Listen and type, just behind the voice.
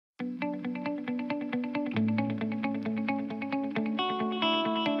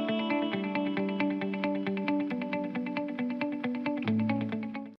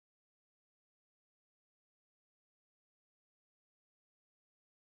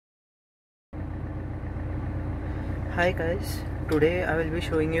Hi guys, today I will be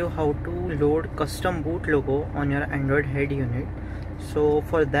showing you how to load custom boot logo on your Android head unit. So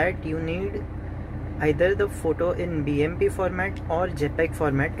for that you need either the photo in BMP format or JPEG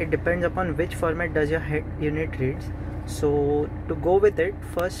format. It depends upon which format does your head unit reads. So to go with it,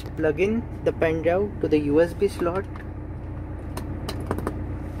 first plug in the pen drive to the USB slot.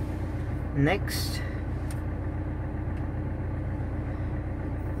 Next,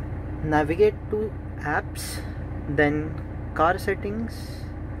 navigate to apps, then car settings,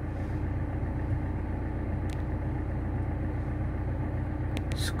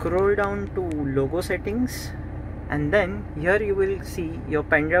 scroll down to logo settings, and then here you will see your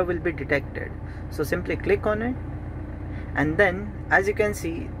pen drive will be detected. So simply click on it, and then as you can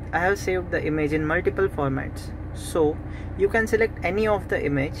see I have saved the image in multiple formats, so you can select any of the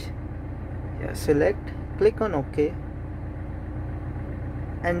image. Here select, click on OK,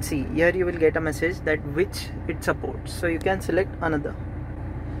 and see here you will get a message that which it supports, so you can select another.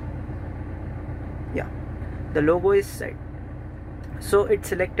 Yeah, the logo is set, so it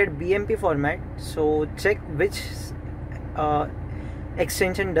selected BMP format. So check which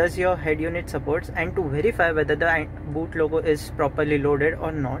extension does your head unit supports, and to verify whether the boot logo is properly loaded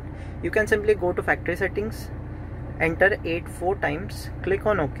or not, you can simply go to factory settings, enter 8 4 times, click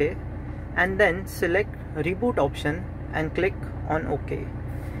on OK, and then select reboot option and click on OK.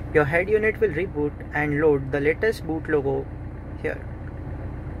 Your head unit will reboot and load the latest boot logo here.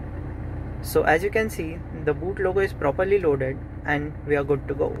 So as you can see, the boot logo is properly loaded and we are good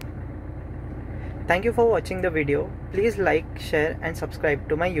to go. Thank you for watching the video. Please like, share and subscribe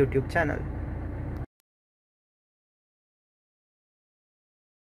to my YouTube channel.